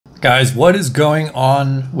Guys, what is going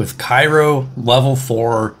on with Cairo level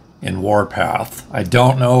 4 in WarPath? I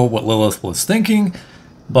don't know what Lilith was thinking,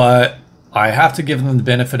 but I have to give them the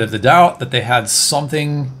benefit of the doubt that they had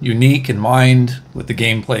something unique in mind with the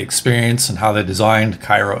gameplay experience and how they designed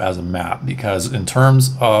Cairo as a map. Because in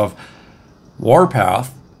terms of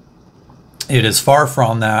WarPath, it is far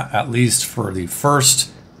from that, at least for the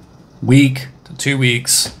first week to 2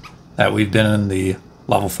 weeks that we've been in the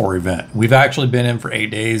level 4 event. We've actually been in for 8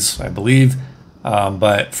 days, I believe,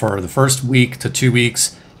 but for the first week to 2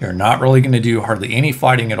 weeks, you're not really going to do hardly any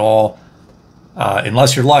fighting at all,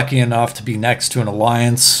 unless you're lucky enough to be next to an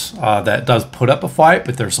alliance that does put up a fight,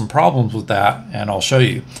 but there's some problems with that, and I'll show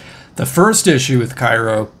you. The first issue with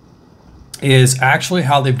Cairo is actually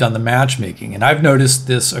how they've done the matchmaking, and I've noticed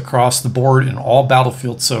this across the board in all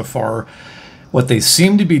battlefields so far. What they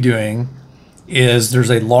seem to be doing is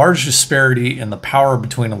there's a large disparity in the power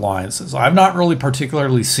between alliances. I've not really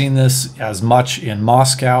particularly seen this as much in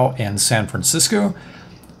Moscow and San Francisco,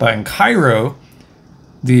 but in Cairo,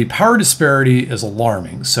 the power disparity is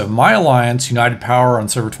alarming. So my alliance, United Power on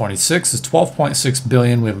server 26, is 12.6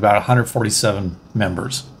 billion. We have about 147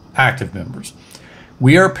 members, active members.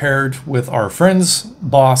 We are paired with our friend's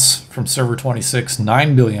boss from server 26,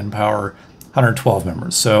 9 billion power, 112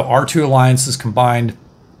 members. So our two alliances combined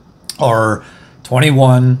are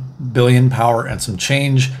 21 billion power and some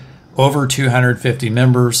change, over 250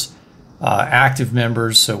 members, active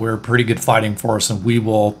members. So we're a pretty good fighting force, and we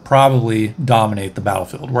will probably dominate the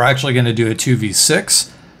battlefield. We're actually going to do a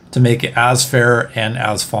 2v6 to make it as fair and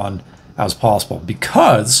as fun as possible.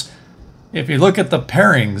 Because if you look at the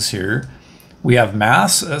pairings here, we have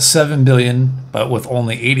mass at 7 billion, but with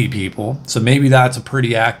only 80 people. So maybe that's a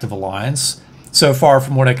pretty active alliance. So far,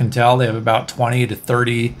 from what I can tell, they have about 20 to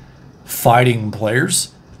 30 fighting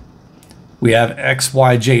players. We have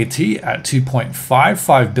XYJT at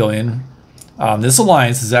 2.55 billion. This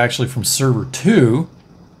alliance is actually from server 2,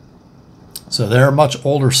 so they're a much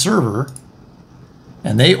older server,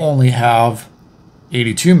 and they only have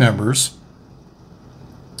 82 members.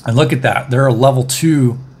 And look at that, they're a level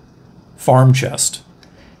 2 farm chest.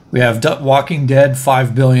 We have Walking Dead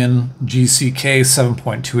 5 billion, GCK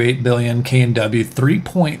 7.28 billion, KNW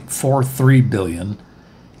 3.43 billion,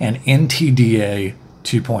 and NTDA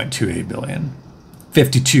 2.28 billion,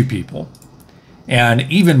 52 people.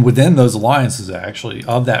 And even within those alliances, actually,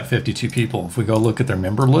 of that 52 people, if we go look at their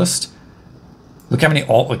member list, look how many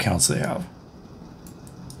alt accounts they have.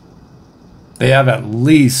 They have at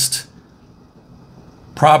least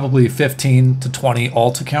probably 15 to 20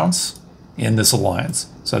 alt accounts in this alliance.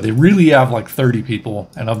 So they really have like 30 people,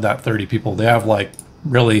 and of that 30 people, they have like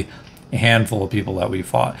really a handful of people that we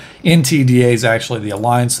fought. NTDA is actually the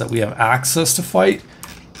alliance that we have access to fight,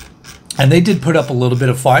 and they did put up a little bit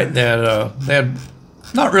of fight. They had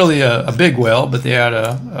not really a big whale, but they had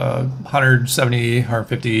a 170,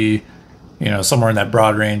 150, you know, somewhere in that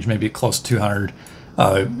broad range, maybe close to 200,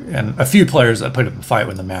 and a few players that put up a fight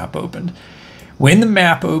when the map opened. When the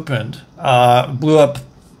map opened, blew up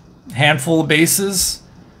a handful of bases.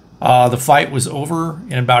 The fight was over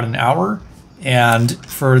in about an hour. And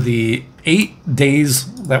for the 8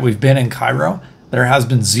 days that we've been in Cairo, there has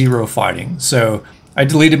been 0 fighting. So I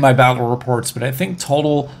deleted my battle reports, but I think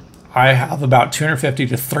total I have about 250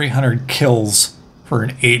 to 300 kills for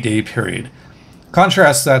an 8-day period.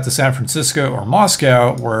 Contrast that to San Francisco or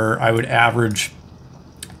Moscow, where I would average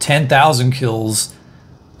 10,000 kills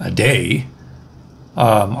a day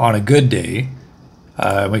on a good day.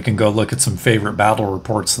 We can go look at some favorite battle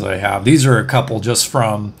reports that I have. These are a couple just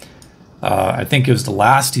from I think it was the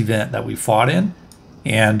last event that we fought in,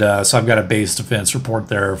 and so I've got a base defense report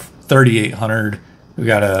there of 3,800. We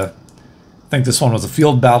got I think this one was a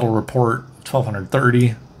field battle report,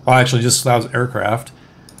 1,230. Well, actually, just that was aircraft,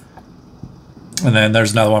 and then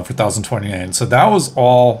there's another one for 1,029. So that was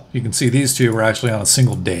all. You can see these two were actually on a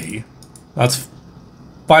single day. That's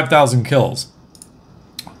 5,000 kills.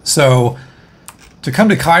 So to come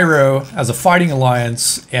to Cairo as a fighting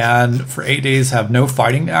alliance and for 8 days have no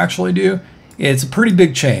fighting to actually do, it's a pretty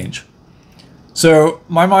big change. So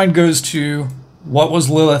my mind goes to, what was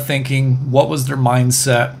Lilith thinking? What was their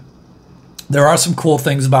mindset? There are some cool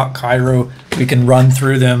things about Cairo. We can run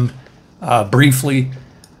through them briefly.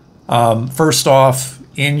 First off,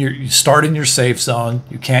 you start in your safe zone.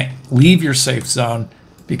 You can't leave your safe zone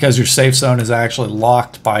because your safe zone is actually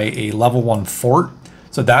locked by a level 1 fort.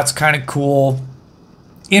 So that's kind of cool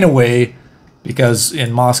in a way, because in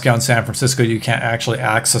Moscow and San Francisco, you can't actually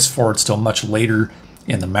access forts till much later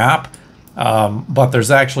in the map. But there's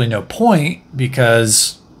actually no point,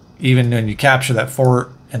 because even when you capture that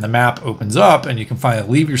fort and the map opens up and you can finally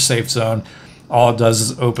leave your safe zone, all it does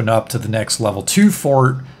is open up to the next level 2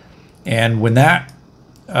 fort. And when that,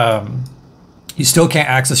 you still can't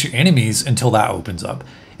access your enemies until that opens up.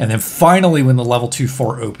 And then finally, when the level 2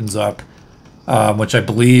 fort opens up, which I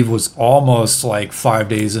believe was almost like 5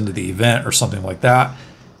 days into the event or something like that,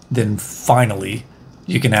 then finally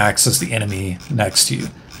you can access the enemy next to you.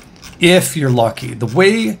 If you're lucky. The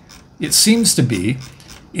way it seems to be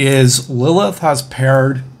is Lilith has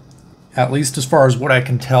paired, at least as far as what I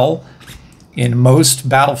can tell, in most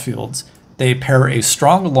battlefields, they pair a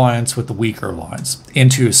strong alliance with the weaker alliance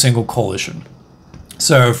into a single coalition.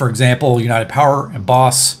 So, for example, United Power and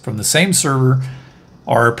Boss from the same server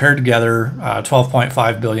are paired together,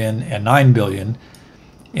 12.5 billion and 9 billion.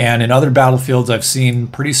 And in other battlefields, I've seen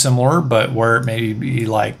pretty similar, but where it may be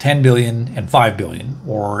like 10 billion and 5 billion,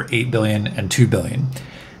 or 8 billion and 2 billion.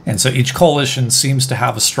 And so each coalition seems to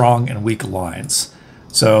have a strong and weak alliance.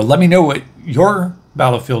 So let me know what your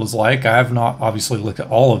battlefield is like. I have not obviously looked at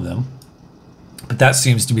all of them, but that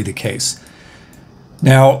seems to be the case.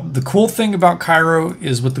 Now, the cool thing about Cairo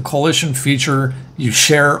is with the coalition feature, you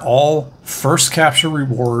share all first capture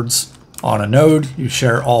rewards on a node, you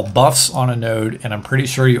share all buffs on a node, and I'm pretty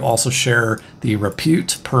sure you also share the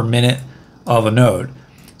repute per minute of a node.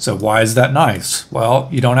 So why is that nice? Well,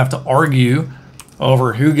 you don't have to argue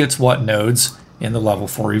over who gets what nodes in the level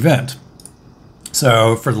 4 event.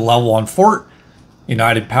 So for the level 1 fort,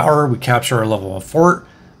 United Power, we capture our level 1 fort,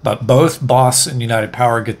 but both Boss and United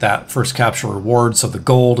Power get that first capture reward, so the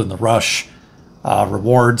gold and the rush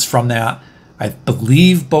rewards from that. I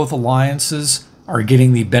believe both alliances are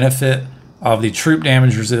getting the benefit of the troop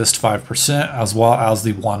damage resist 5%, as well as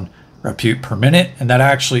the 1 repute per minute, and that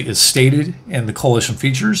actually is stated in the coalition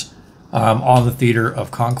features on the Theater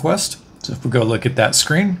of Conquest. So if we go look at that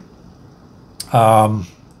screen,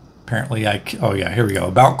 apparently oh yeah, here we go,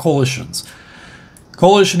 about coalitions.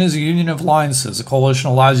 Coalition is a union of alliances. A coalition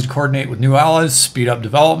allows you to coordinate with new allies, speed up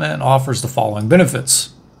development, and offers the following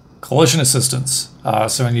benefits. Coalition assistance.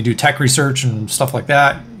 So when you do tech research and stuff like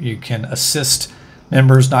that, you can assist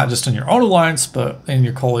members not just in your own alliance, but in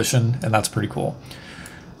your coalition, and that's pretty cool.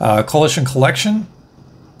 Coalition collection.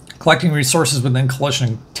 Collecting resources within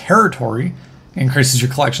coalition territory increases your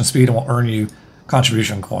collection speed and will earn you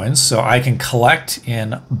contribution coins. So I can collect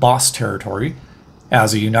in Boss territory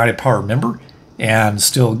as a United Power member and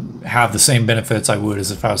still have the same benefits I would as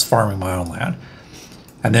if I was farming my own land.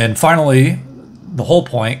 And then finally, the whole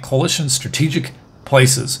point, coalition strategic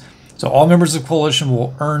places. So all members of coalition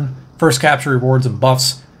will earn first capture rewards and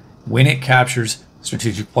buffs when it captures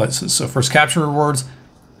strategic places. So first capture rewards,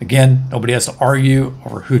 again, nobody has to argue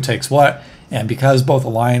over who takes what. And because both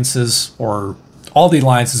alliances, or all the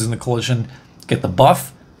alliances in the coalition, get the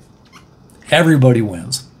buff, everybody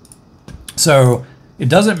wins. So it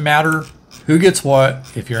doesn't matter who gets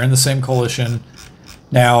what if you're in the same coalition.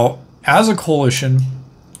 Now, as a coalition,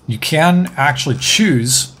 you can actually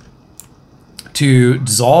choose to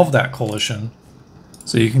dissolve that coalition.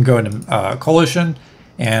 So you can go into coalition,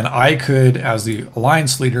 and I could, as the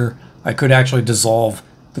alliance leader, I could actually dissolve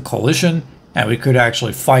the coalition, and we could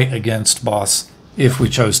actually fight against Boss if we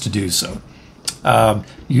chose to do so.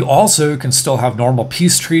 You also can still have normal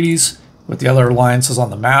peace treaties with the other alliances on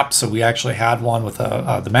the map. So we actually had one with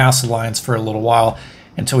the Mass Alliance for a little while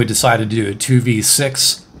until we decided to do a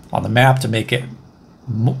 2v6 on the map to make it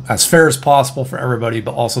as fair as possible for everybody,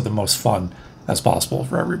 but also the most fun as possible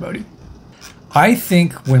for everybody. I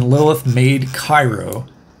think when Lilith made Cairo,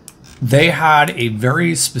 they had a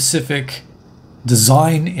very specific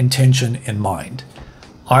design intention in mind.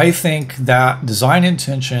 I think that design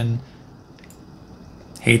intention,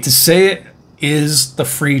 hate to say it, is the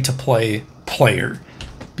free-to-play player,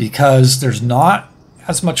 because there's not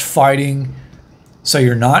as much fighting, so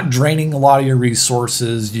you're not draining a lot of your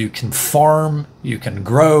resources. You can farm, you can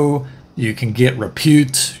grow, you can get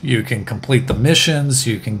repute, you can complete the missions,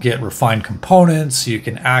 you can get refined components, you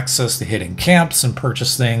can access the hidden camps and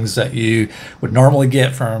purchase things that you would normally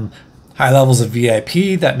get from high levels of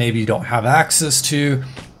VIP that maybe you don't have access to.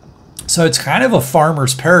 So it's kind of a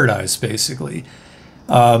farmer's paradise, basically.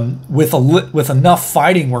 With enough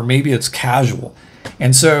fighting where maybe it's casual.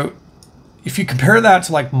 And so if you compare that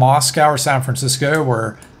to like Moscow or San Francisco,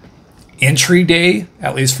 where entry day,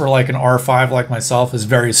 at least for like an R5 like myself, is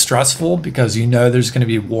very stressful because you know there's going to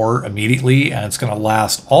be war immediately and it's going to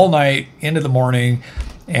last all night into the morning.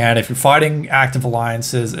 And if you're fighting active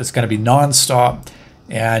alliances, it's going to be nonstop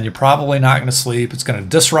and you're probably not going to sleep. It's going to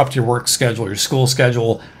disrupt your work schedule, your school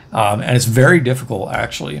schedule. And it's very difficult,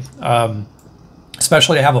 actually.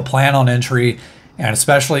 Especially to have a plan on entry, and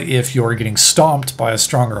especially if you're getting stomped by a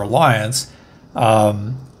stronger alliance.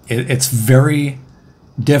 It's very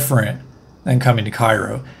different than coming to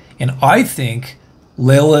Cairo. And I think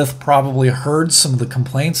Lilith probably heard some of the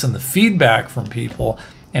complaints and the feedback from people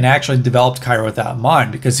and actually developed Cairo with that in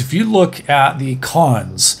mind. Because if you look at the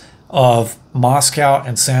cons of Moscow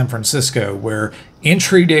and San Francisco, where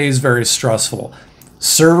entry day is very stressful,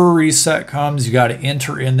 server reset comes, you got to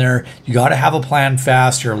enter in there, you got to have a plan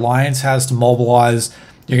fast, your alliance has to mobilize,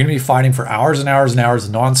 you're going to be fighting for hours and hours and hours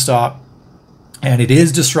nonstop, and it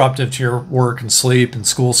is disruptive to your work and sleep and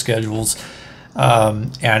school schedules.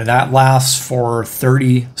 And that lasts for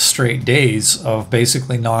 30 straight days of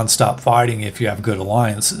basically nonstop fighting if you have good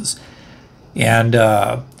alliances. And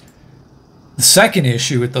the second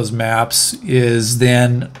issue with those maps is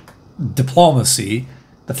then diplomacy,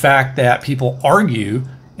 the fact that people argue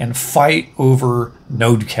and fight over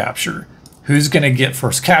node capture. Who's going to get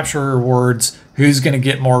first capture rewards? Who's going to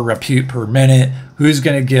get more repute per minute? Who's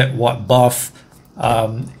going to get what buff?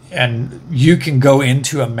 And you can go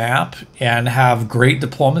into a map and have great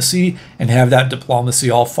diplomacy and have that diplomacy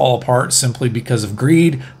all fall apart simply because of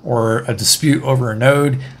greed or a dispute over a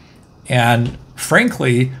node. And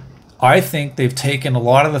frankly, I think they've taken a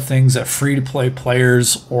lot of the things that free-to-play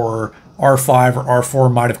players or R5 or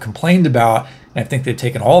R4 might have complained about, and I think they've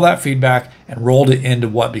taken all that feedback and rolled it into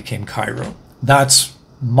what became Cairo. That's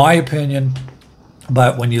my opinion.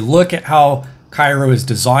 But when you look at how Cairo is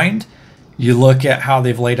designed, you look at how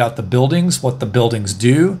they've laid out the buildings, what the buildings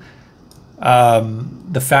do,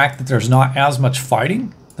 the fact that there's not as much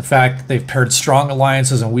fighting, the fact that they've paired strong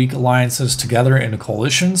alliances and weak alliances together into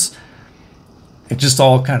coalitions, it just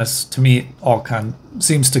all kind of, to me,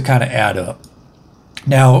 seems to kind of add up.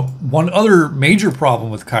 Now, one other major problem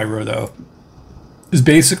with Cairo, though, is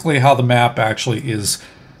basically how the map actually is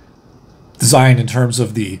designed in terms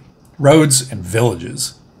of the roads and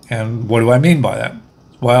villages. And what do I mean by that?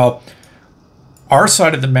 Well, our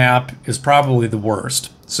side of the map is probably the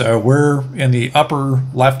worst. So we're in the upper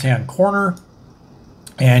left-hand corner,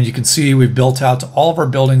 and you can see we've built out to all of our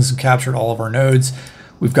buildings and captured all of our nodes.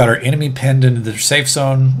 We've got our enemy pinned into their safe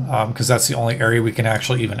zone because that's the only area we can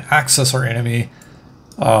actually even access our enemy.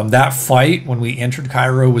 That fight when we entered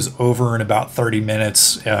Cairo was over in about 30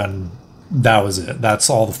 minutes, and that was it. That's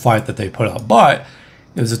all the fight that they put up. But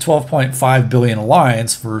it was a 12.5 billion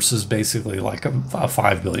alliance versus basically like a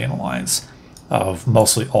 5 billion alliance of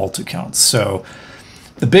mostly alt accounts. So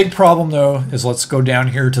the big problem, though, is let's go down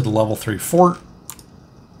here to the level 3 fort.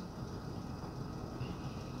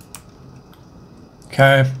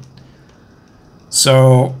 Okay.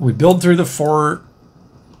 So we build through the fort.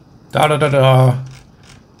 We're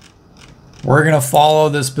going to follow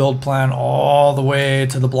this build plan all the way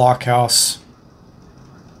to the blockhouse.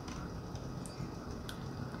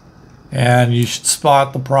 And you should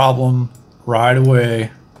spot the problem right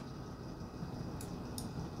away.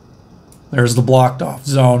 There's the blocked off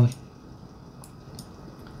zone.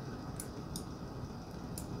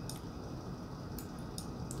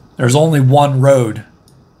 There's only one road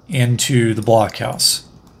into the blockhouse.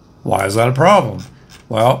 Why is that a problem?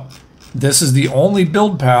 Well, this is the only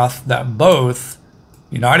build path that both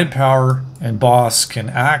United Power and Boss can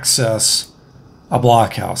access a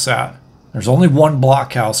blockhouse at. There's only one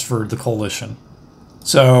blockhouse for the coalition.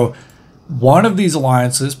 So one of these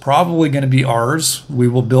alliances, probably going to be ours. We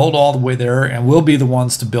will build all the way there, and we'll be the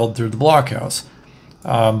ones to build through the blockhouse.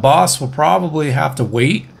 Boss will probably have to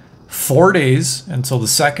wait 4 days until the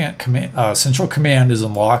second central command is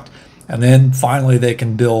unlocked, and then finally they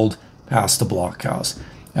can build past the blockhouse.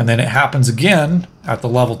 And then it happens again at the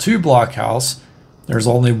level 2 blockhouse. There's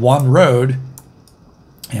only one road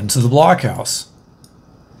into the blockhouse.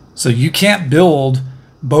 So you can't build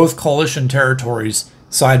both coalition territories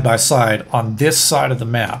side by side on this side of the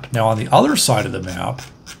map. Now on the other side of the map,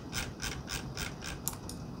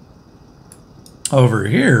 over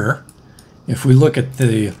here, if we look at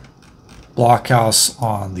the blockhouse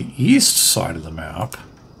on the east side of the map,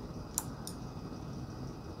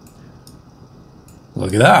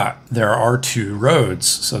 look at that. There are 2 roads.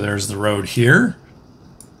 So there's the road here,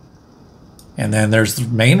 and then there's the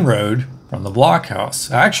main road from the blockhouse.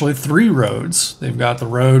 Actually, 3 roads. They've got the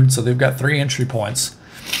road, so they've got 3 entry points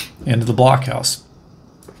into the blockhouse.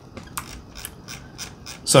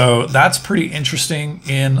 So that's pretty interesting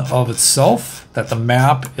in of itself, that the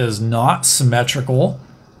map is not symmetrical.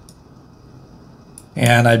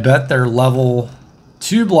 And I bet their level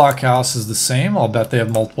 2 blockhouse is the same. I'll bet they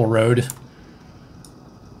have multiple road.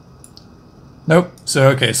 Nope. So,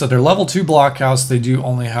 okay, so their level 2 blockhouse, they do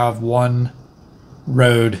only have 1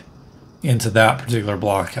 road into that particular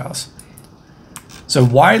blockhouse. So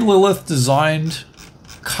why Lilith designed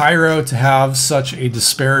Cairo to have such a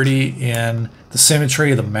disparity in the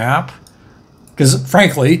symmetry of the map? Because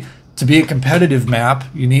frankly, to be a competitive map,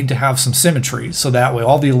 you need to have some symmetry, so that way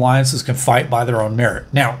all the alliances can fight by their own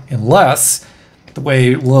merit. Now, unless the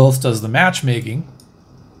way Lilith does the matchmaking,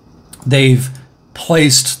 they've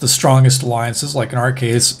placed the strongest alliances, like in our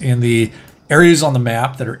case, in the areas on the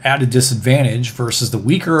map that are at a disadvantage versus the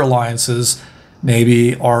weaker alliances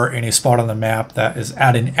maybe are in a spot on the map that is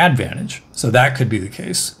at an advantage. So that could be the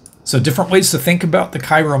case. So different ways to think about the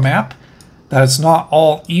Cairo map, that it's not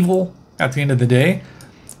all evil at the end of the day,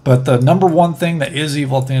 but the number one thing that is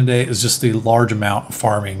evil at the end of the day is just the large amount of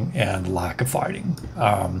farming and lack of fighting.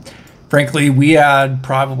 Frankly, we had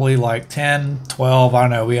probably like 10, 12, I don't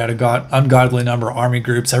know, we had a ungodly number of army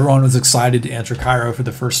groups. Everyone was excited to enter Cairo for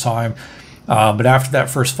the first time. But after that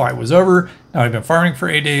first fight was over, now we've been farming for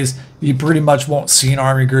 8 days, you pretty much won't see an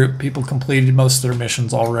army group. People completed most of their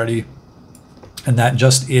missions already. And that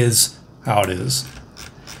just is how it is.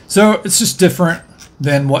 So it's just different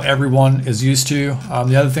than what everyone is used to.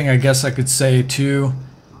 The other thing I guess I could say too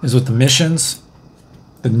is with the missions,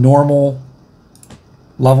 the normal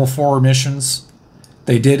level 4 missions,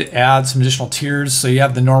 they did add some additional tiers. So you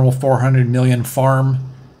have the normal 400 million farming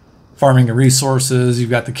of resources, you've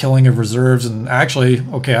got the killing of reserves, and actually,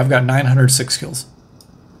 okay, I've got 906 kills.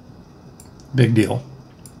 Big deal.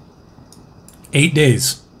 8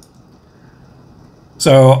 days.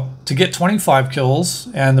 So to get 25 kills,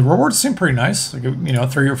 and the rewards seem pretty nice, like, you know,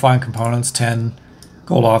 3 refined components, 10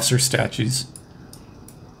 gold officer statues.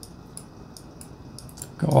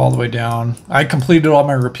 Go all the way down. I completed all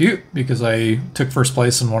my repute because I took first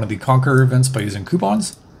place in one of the Conquer events by using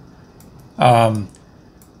coupons.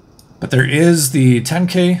 But there is the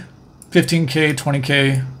 10K, 15K,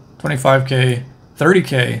 20K, 25K,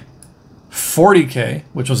 30K, 40K,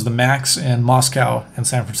 which was the max in Moscow and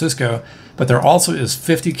San Francisco. But there also is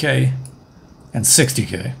 50K and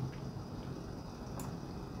 60K.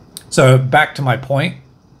 So back to my point,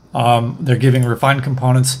 they're giving refined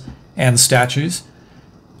components and statues.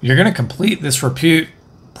 You're going to complete this repute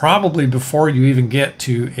probably before you even get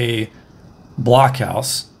to a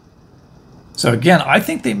blockhouse. So again, I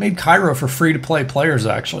think they made Cairo for free-to-play players,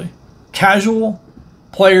 actually. Casual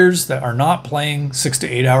players that are not playing 6 to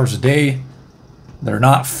 8 hours a day. They're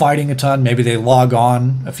not fighting a ton. Maybe they log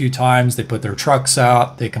on a few times. They put their trucks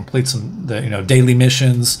out. They complete some daily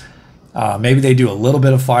missions. Maybe they do a little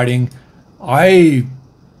bit of fighting. I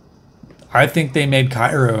think they made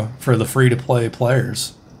Cairo for the free-to-play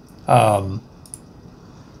players. Not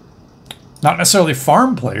necessarily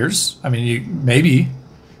farm players. I mean, maybe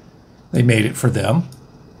they made it for them,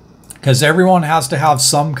 because everyone has to have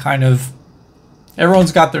some kind of,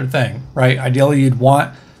 everyone's got their thing, right? Ideally, you'd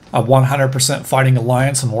want a 100% fighting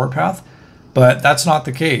alliance in WarPath, but that's not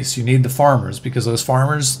the case. You need the farmers, because those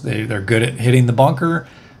farmers, they're good at hitting the bunker,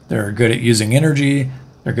 they're good at using energy,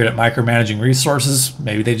 they're good at micromanaging resources.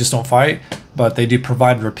 Maybe they just don't fight, but they do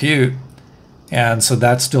provide repute, and so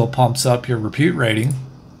that still pumps up your repute rating.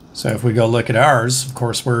 So if we go look at ours, of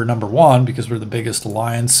course, we're number 1 because we're the biggest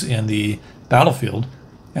alliance in the battlefield.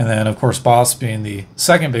 And then, of course, Boss being the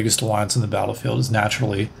second biggest alliance in the battlefield is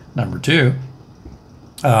naturally number 2.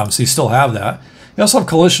 So you still have that. You also have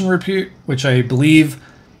coalition repute, which I believe,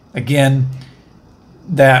 again,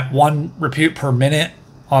 that 1 repute per minute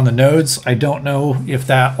on the nodes. I don't know if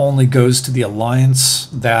that only goes to the alliance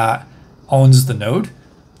that owns the node.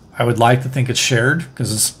 I would like to think it's shared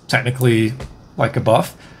because it's technically like a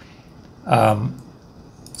buff.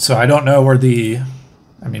 So I don't know where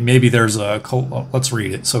maybe there's let's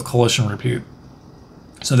read it. So coalition repute.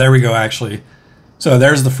 So there we go, actually. So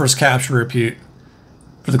there's the first capture repute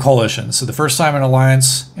for the coalition. So the first time an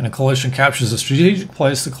alliance in a coalition captures a strategic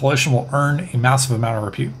place, the coalition will earn a massive amount of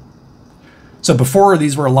repute. So before,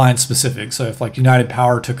 these were alliance specific. So if like United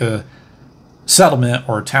Power took a settlement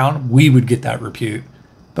or a town, we would get that repute,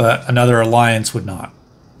 but another alliance would not.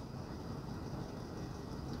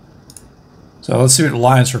 So let's see what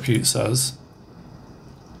alliance repute says.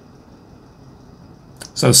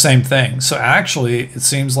 So same thing. So actually, it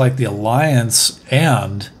seems like the alliance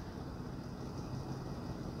and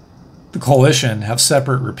the coalition have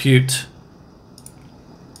separate repute.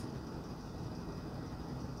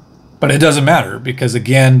 But it doesn't matter because,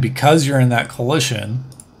 again, because you're in that coalition,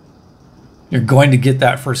 you're going to get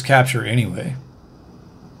that first capture anyway.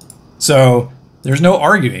 So there's no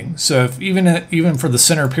arguing. So if even for the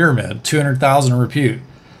center pyramid, 200,000 repute,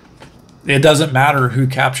 it doesn't matter who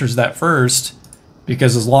captures that first,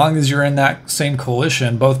 because as long as you're in that same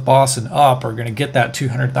coalition, both boss and up are going to get that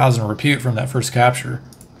 200,000 repute from that first capture,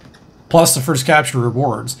 plus the first capture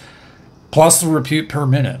rewards, plus the repute per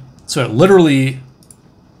minute. So it literally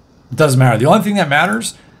doesn't matter. The only thing that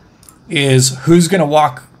matters is who's going to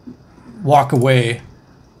walk away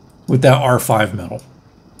with that R5 metal,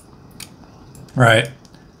 right?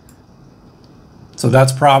 So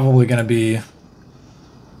that's probably going to be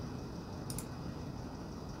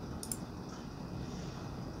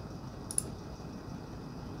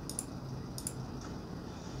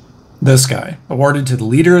this guy, awarded to the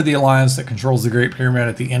leader of the alliance that controls the Great Pyramid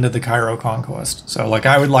at the end of the Cairo conquest. So like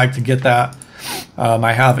I would like to get that.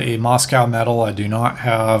 I have a Moscow medal. I do not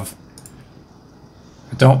have,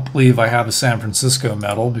 I don't believe I have a San Francisco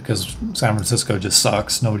medal because San Francisco just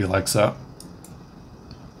sucks. Nobody likes that.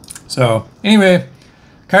 So anyway,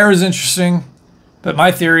 Cairo is interesting, but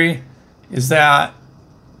my theory is that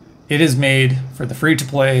it is made for the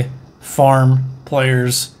free-to-play farm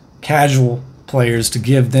players, casual players, to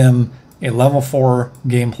give them a level 4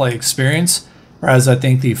 gameplay experience, whereas I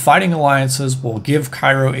think the fighting alliances will give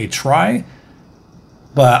Cairo a try,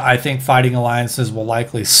 but I think fighting alliances will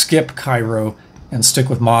likely skip Cairo and stick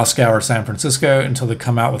with Moscow or San Francisco until they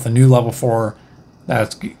come out with a new level 4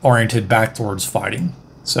 that's oriented back towards fighting.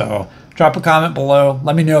 So drop a comment below.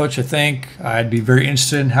 Let me know what you think. I'd be very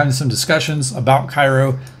interested in having some discussions about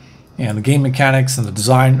Cairo and the game mechanics and the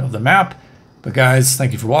design of the map. But guys,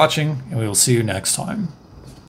 thank you for watching, and we will see you next time.